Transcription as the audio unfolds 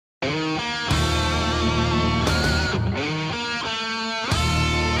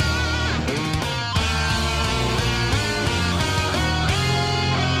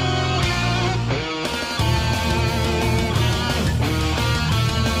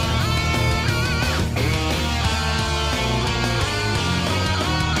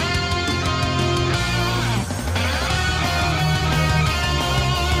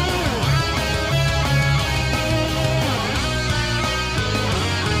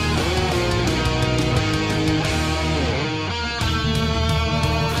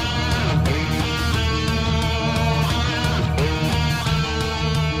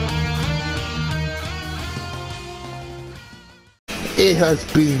It has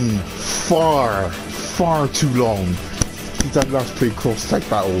been far too long since I last played Cross Tag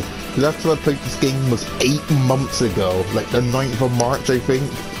Battle. The last time I played this game was 8 months ago, like the 9th of March, I think.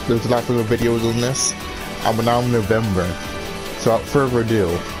 There was the last little videos on this, and we're now in November. So without further ado,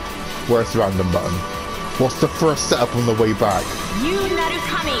 where's the random button? What's the first setup on the way back? You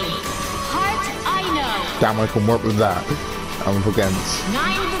Narukami, Heart I know. Damn, I can work with that. I'm up against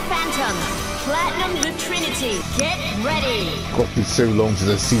 9 the Phantom, Platinum the Trinity. Get ready. God, it's been so long since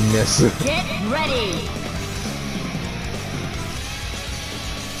I've seen this. Get ready.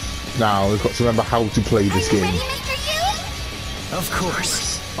 Now we've got to remember how to play this game. Ready, Mr. Yu? Of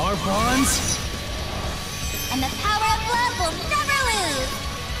course. Our bonds And the power of love will never lose.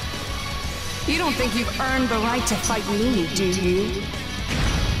 You don't think you've earned the right to fight me, do you?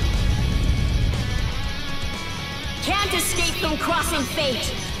 Can't escape from crossing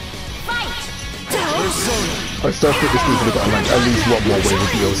fate. Fight. I still think this game's got like at least one more wave of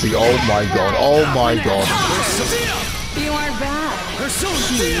DLC. Oh my god, oh my god. You aren't bad.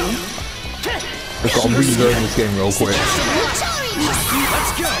 I've got to relearn this game real quick. Let's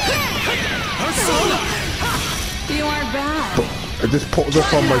go. You aren't bad. It just popped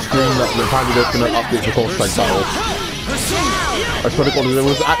up on my screen that apparently there's been an update for Cross Tag Battle. I swear to god, there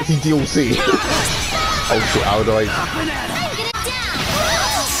was actually DLC. Oh shit, how do I...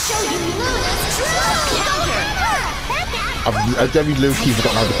 I've definitely low-key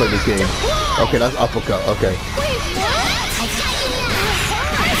forgotten how to play this game. Okay, that's uppercut, okay.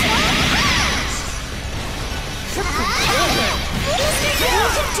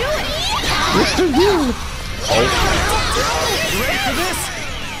 Mr. Yu! Oh. Ready for this?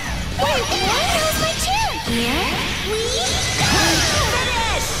 Wait, where's my chair? Here we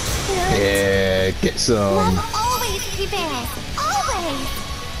finish. Yeah, get some. Love always prevails. Always.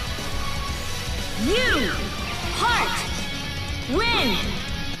 You, Heart, win.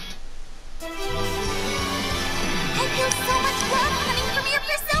 I feel so much love coming from your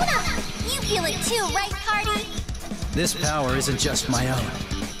persona. You feel it too, right, Party? This power isn't just my own.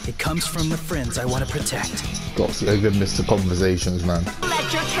 It comes from the friends I want to protect. Got to see I've missed the conversations, man.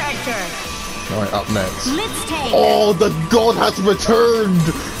 Select your character. Alright, up next. Let's take Oh, the god has returned!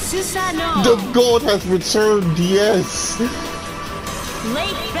 Susanoo. The god has returned, yes!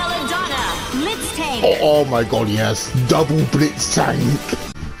 Lake Belladonna. Let's take Oh my god, yes! Double Blitz Tank!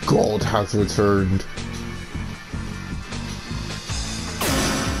 God has returned.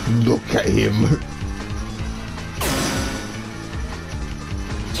 Look at him.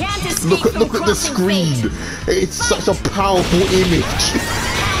 Can't escape from Look at the crossing screen. fate. It's such a powerful image.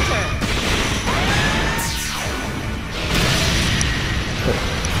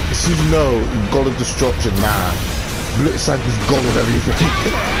 No, God of Destruction, nah. Blitzcrank is God of everything.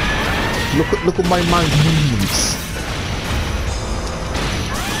 look at my man's movements.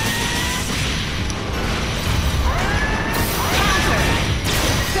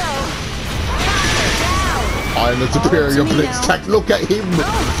 I'm the superior Blitzcrank. Look at him.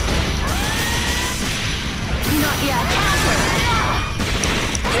 Not yet.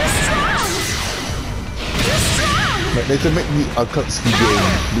 You're strong. You're strong. They can make me a Akatsuki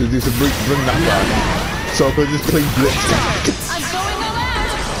game. They should bring that back. So I can just play Blitzcrank. I'm going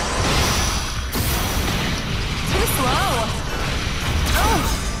around. Too slow.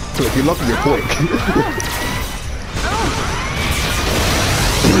 So if you're lucky, you're quick.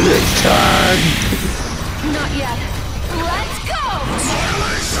 Blitzcrank! Not yet. Let's go.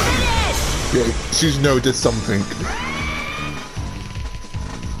 Finish. Yeah, Susanoo did something.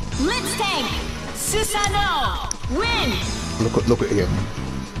 Let's take Susanoo. Win. Look at him.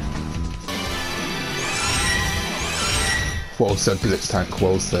 Well said, Blitzcrank.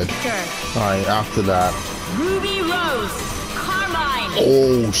 Well said. Alright, after that. Ruby Rose. Carmine.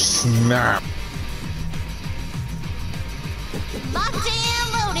 Oh snap! Locked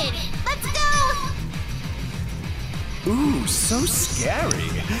and loaded. Let's go. Ooh, so scary.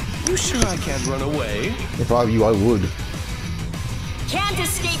 You sure I can't run away? If I were you, I would. Can't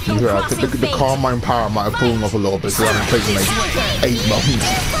escape from Yeah, crossing the fate. Carmine power might have fallen off a little bit, so I haven't played in like 8 months.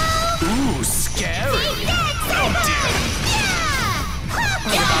 Ooh, scary. Oh dear.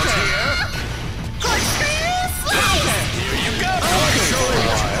 What about here? Here you go.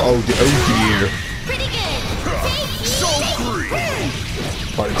 Oh dear. Pretty good. So free.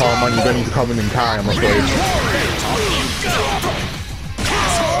 Alright, Carmine, you're going to need to come in and carry, I'm afraid.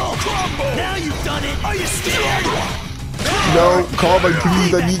 Now you've done it. Are you scared? No, Carmine,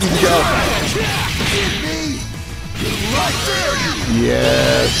 please, I need you to go. Right there, you.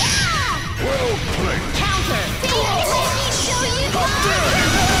 Yes. Well played. Counter.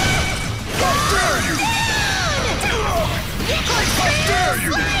 How dare you?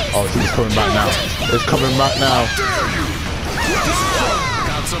 Oh, she's coming back now. It's coming back now.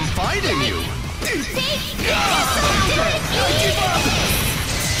 Got some fight in you.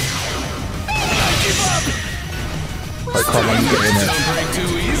 Like, come on, get in it. Don't break too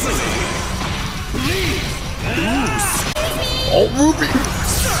easily. Oh, Ruby!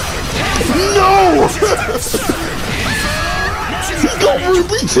 No! He got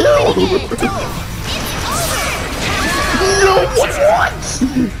Ruby too! No, what?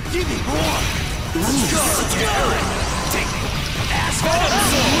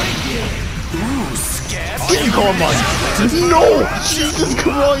 Get him, Carmine! No! Jesus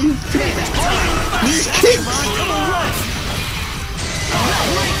Christ! These kicks!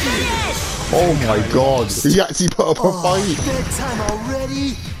 Oh my god! He actually put up a fight! Bedtime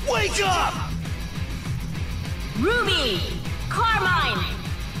already? Wake up! Ruby, Carmine,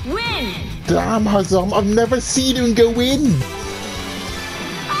 win. Damn, Hazam, I've never seen him go in!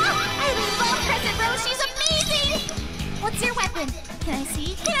 Oh, I love Crescent Rose. She's amazing. What's your weapon? Can I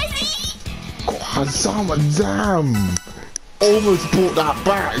see? Can I see? God, Hazam, damn! Almost brought that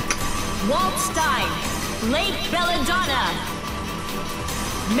back! Waldstein, Lake Belladonna,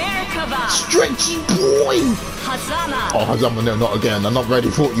 Merkaba, Stretchy boy! Hazama, Oh, Hazama, no, not again. I'm not ready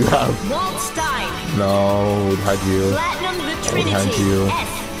for what you have. Waldstein, No, it had you. Platinum the had Trinity, you. S,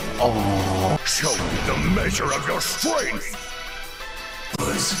 Oh, Show me the measure of your strength.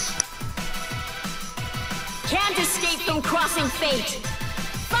 can't escape from crossing fate.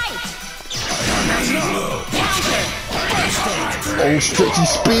 Fight! Counter! oh, stretchy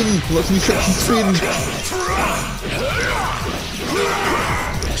spin! Let's me stretchy spin!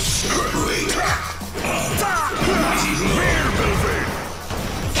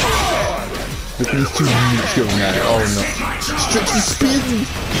 Look at these two units going at it. Oh no. Stretchy spin!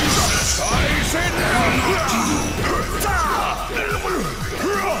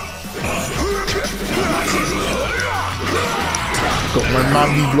 Got my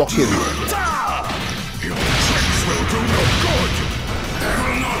man blocking.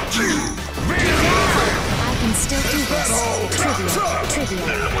 I can still do this. Trivia.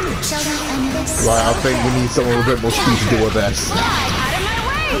 Shall we end this? Right, I think we need someone with a bit more speed to do with this.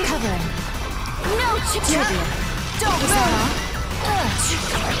 Recovering. No trivia. Don't Is that move! all?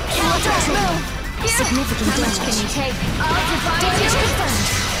 Counter! Significant How much damage. can you take? I'll divide Damage you! confirmed.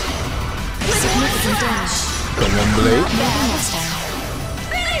 Significant damage. Come on, Blake.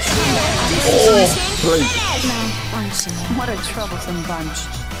 Finish Oh, him! Blake. Malfunctioning. What a troublesome bunch.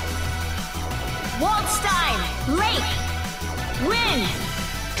 Waldstein, Lake, win!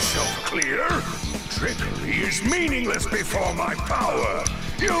 So clear? Trickery is meaningless before my power.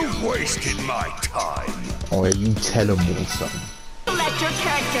 You've wasted my time. Oh, yeah, you tell him all, son. Select your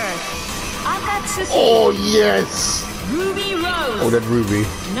character. Akatsuki, Oh, yes! Ruby Rose, Oh, that Ruby.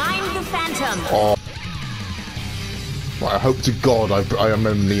 Nine the Phantom, Oh. Well, I hope to God I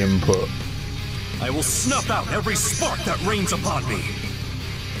remember the input. I will snuff out every spark that rains upon me.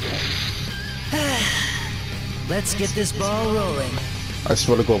 Let's get this ball rolling. I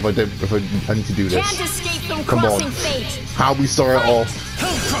swear to God, if I need to do this. can't escape from Come on. crossing fate. How we start it off. No,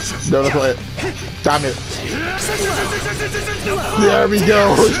 that's not it. Damn it. There we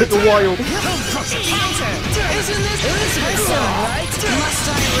go. It took a while. Counter, Isn't this right? Must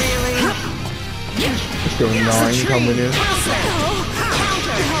I really? Let's go 9 coming in. counter,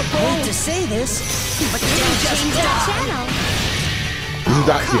 Hate to say this, but you just Change the channel. This is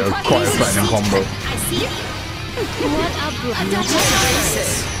actually quite a threatening combo. I see. What a brilliant.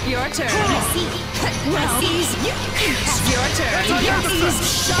 Your turn. I see. Well, Your turn.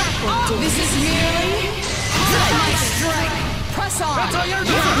 This is merely my strike. Press on.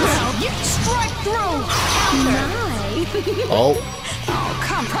 Strike through. Oh, Oh,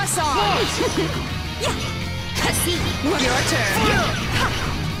 come, press on. I see. Your turn.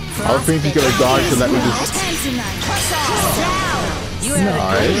 I was thinking he's gonna die, so let me just. Tanzanite. Press on. You have a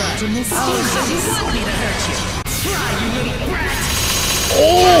Nice. grudge in this game.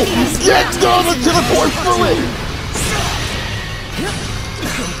 Oh! Get done until the point through it!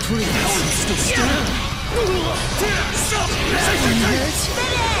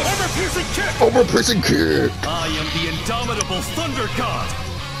 Over prison kick! I am the indomitable Thunder God.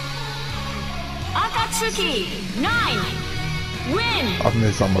 Akatsuki, 9, win! I've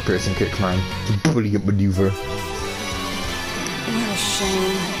missed on my piercing kick, man. It's a brilliant maneuver. What a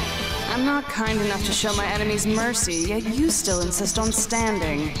shame. I'm not kind enough to show my enemies mercy, yet you still insist on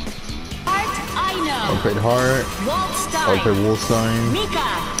standing. Art, I I know. played Heart. I played Waldstein, Wolfstein. Mika,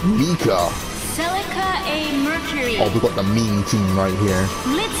 Mika. Celica A. Mercury, Oh, we got the mean team right here.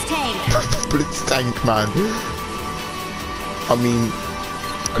 Blitztank, Blitz tank, man. I mean,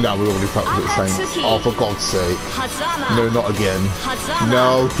 no, we already practiced the same. Oh, for God's sake. Hazama. No, not again. Hazama.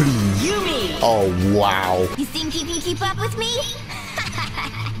 No, please. Yumi. Oh, wow. You think you can keep up with me?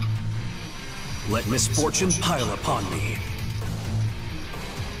 Let misfortune pile upon me.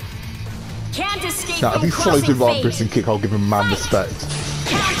 Can't escape Now, if from he follows crossing with our fate. Bristol kick, I'll give him mad respect.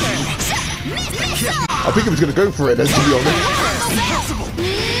 Counter. I think he was going to go for it, then, to be honest.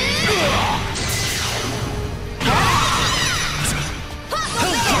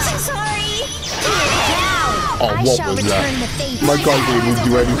 Sorry. Oh, what was that? My guy didn't even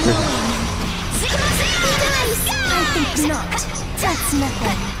do anything. I think not. That's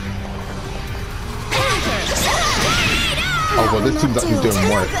nothing. Oh, well, this seems like he's doing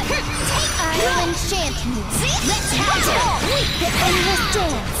work. I will enchant you. Let's have it. The endless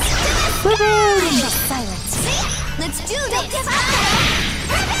dance. Precious silence. Let's do this.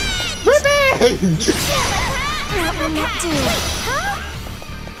 Revenge! What will not do? Huh?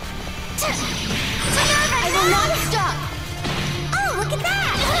 I will not stop. Oh, look at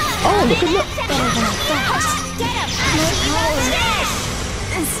that. Oh, look at that. Better than I thought. Get him.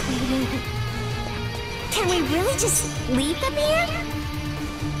 Can we really just leave them here?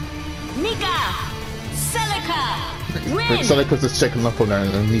 Nika. Celica. Win. Celica's just checking up on her,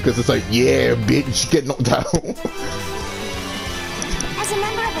 and Nika's just like, yeah, bitch, get knocked out. As a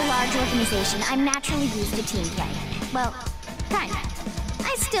member of a large organization, I'm naturally used to team play. Well, kind of.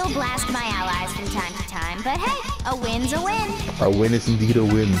 I still blast my allies from time to time, but hey, a win's a win. A win is indeed a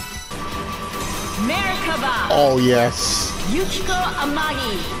win. Merkaba. Oh, yes. Yukiko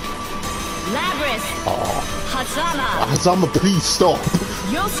Amagi. Labris. Oh, Hazama. Hazama, please stop.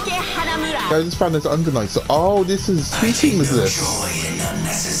 Yosuke Hanamura. I just found this under night, so, oh, this is, whose team is this? Joy in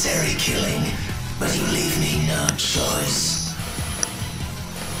unnecessary killing, but you leave me no choice.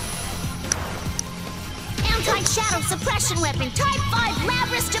 Anti-shadow suppression weapon, Type 5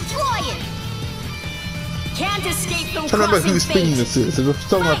 Labris deployed! Can't escape from I don't remember crossing whose theme fate. this is. It's a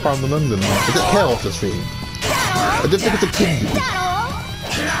song I found in London. Is it Chaos' theme? I don't think it's a Kinji.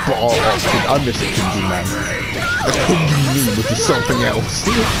 But oh, I miss a Kinji, man. A Kinji me, which is something else.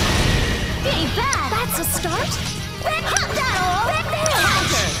 Ain't bad! That's a start!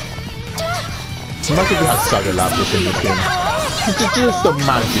 Imagine if we had Saga Labris in this game. Just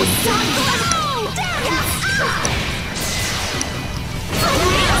imagine.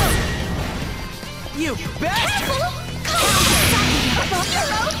 You bastard!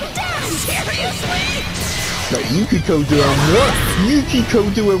 Seriously? No, Yukiko doing what? Yukiko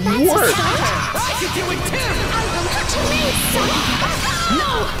doing what? I could do it too!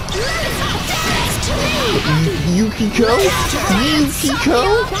 Yukiko? Yukiko?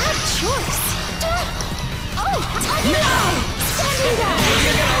 Bad choice!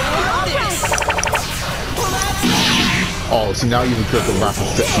 Oh, see now you can click the rap of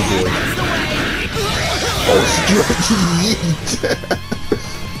Stretchy Boy. Oh, Stretchy Yeet!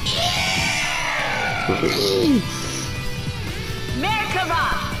 Merkaba.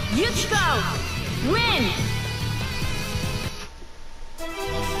 Yukiko. Win.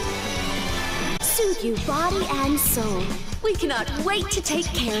 Soothe you body and soul. We cannot wait to take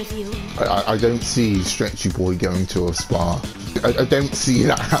care of you. I don't see Stretchy Boy going to a spa. I don't see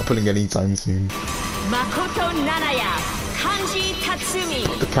that happening anytime soon. Makoto Nanaya. Kanji Tatsumi.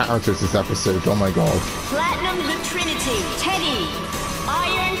 The characters this episode, oh my god. Platinum the Trinity. Teddy.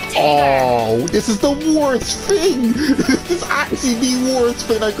 Iron Tiger. Oh, this is the worst thing! This is actually the worst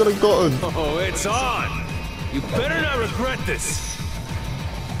thing I could have gotten. Oh, it's on! You better not regret this!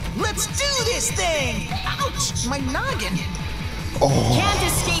 Let's do this thing! Ouch! My noggin! Oh, Can't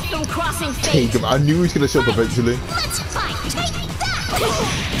escape from crossing take fate. him. I knew he was going to show up eventually. Let's fight! Take that!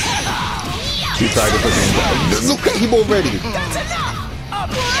 Too tired of looking. Look at him already! That's enough!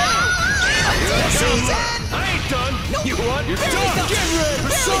 I ain't done! You want? You're done! Get ready!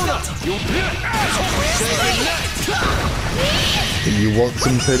 Persona! You asshole! You want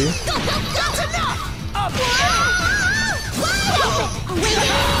some Teddy? That's enough!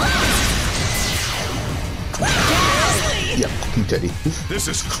 Yeah, fuck you, Teddy. This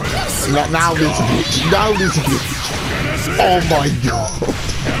is crazy! Now this bitch. Now this bitch. Oh my god.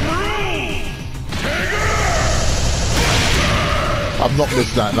 I've not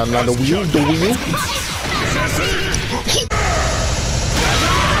missed that. Now the wheel, the wheel.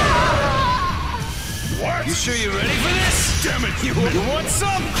 You sure you're ready for this? Damn it! You want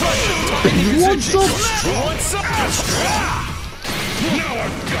some? Crush it! You want some? You want some? Now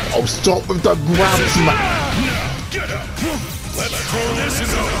I've got it! Oh, stop with the grab smack. Now, get up! Let's throw this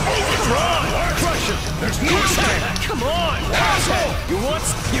into overdrive! Crush it! There's no escape! Come on! Asshole! You want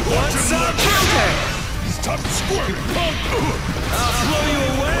some? Counter! Stop squirming! I'll blow you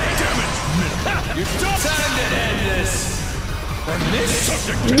away! Damn it! You're done! Time to end this! And this?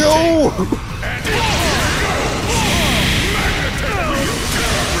 Subject to No!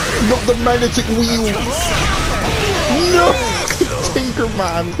 Not the magnetic wheel! No!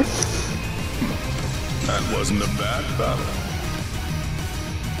 Tinkerman! That wasn't a bad battle.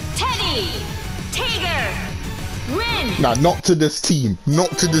 Teddy! Tiger! Win! Nah, not to this team.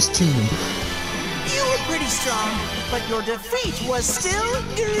 Not to this team. You were pretty strong, but your defeat was still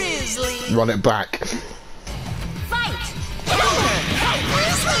grisly. Run it back. Fight!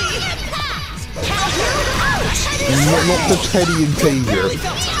 Grisly! Not the Teddy and Taser.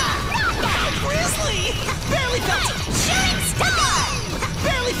 Grisly! Barely felt it! Shooting star!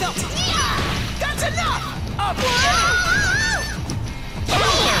 Barely felt it! That's enough! Up!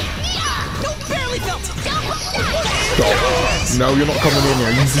 No, barely felt it! Stop. No, you're not coming in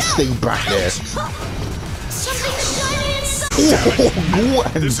there. You just stay back there. Something shiny inside! Oh,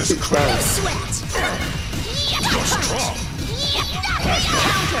 what? This is crap. Sweat! You're strong.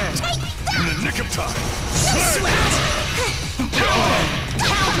 Counter! In the nick of time.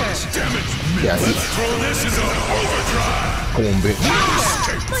 Damn it! Yeah, Throw this is on overdrive. come on, bitch.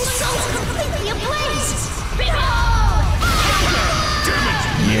 My soul's completely ablaze! Behold!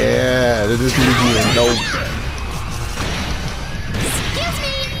 Yeah, this is really good. No. Excuse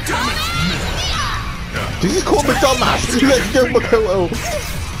me! Did you call me dumbass? Let's go, Makoto.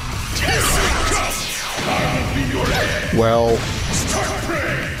 I'll be your head. Well, Start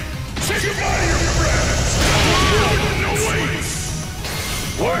praying. Say goodbye to your friends. No wait.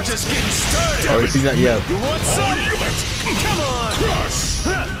 We're just getting started! I haven't seen that yet. You want some? Come on! Crush.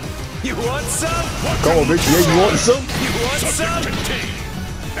 You want some? Come on, bitch. Yeah, you want some? You want some? Contain.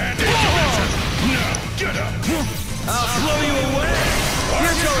 And ignition. Now get up. I'll blow you away!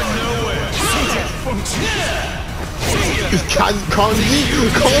 You're going nowhere!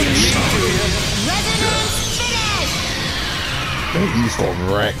 Kanji? Resonance finish! You just got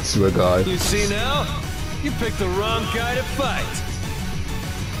wrecked to a guy. You see now? You picked the wrong guy to fight!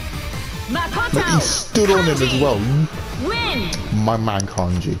 Makoto! But he stood on him as well. Win! My man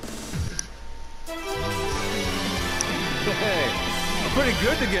Kanji. Hey, we're pretty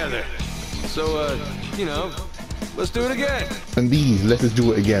good together. So, you know, let's do it again. Indeed, let us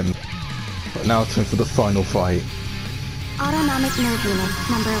do it again. But now it's time for the final fight. Autonomic Node Unit,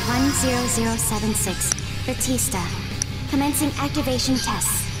 number 10076, Batista. Commencing activation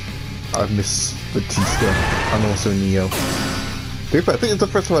tests. I've missed Batista and also Neo. I think it's the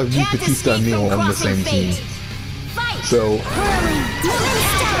first time I've used Batista and Neo on the same team. Fight! So, Whirling, moving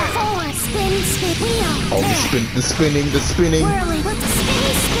star, forward, spin, spin, wheel. oh, the spinning. Whirling, with the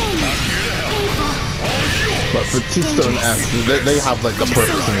spinny spin. Painful. But Batista and Ash, they have like the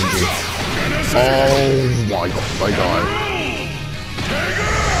perfect synergy. Oh my god.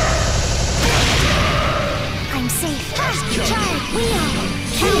 I'm safe. Charge, wheel.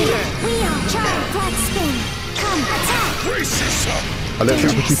 Counter, wheel, charge, flat spin. Come, attack. Brace yourself. I don't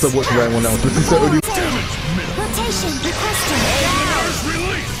think Batista works with anyone else. Batista only... Rotation, requesting.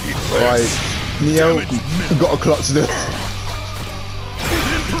 Alright, Neo, got a clutch this.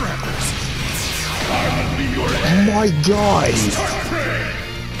 My god!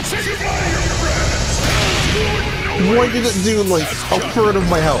 Why did it do like a third of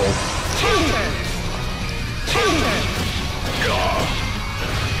my health?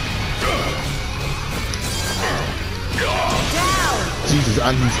 Jesus,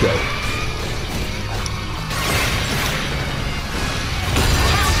 and he's dead.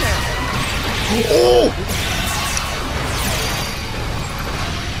 Oh!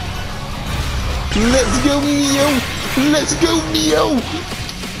 Let's go, Neo! Let's go, Neo!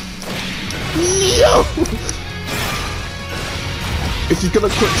 Neo! Is she gonna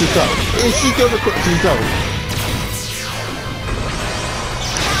quit herself? Is she gonna quit herself?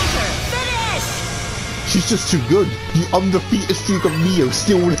 She's just too good. The undefeated streak of Neo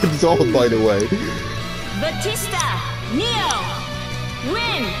still lives on, by the way. Batista! Neo!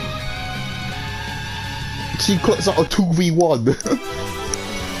 Win! She cuts out a 2v1.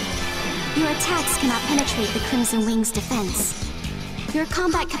 Your attacks cannot penetrate the Crimson Wing's defense. Your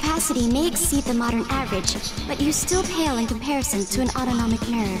combat capacity may exceed the modern average, but you still pale in comparison to an autonomic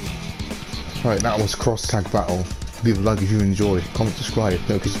nerve. Right, that was Cross Tag Battle. Leave a like if you enjoyed. Comment, subscribe,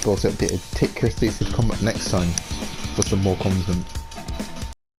 notifications updated. Take care, stay safe, come back next time for some more content.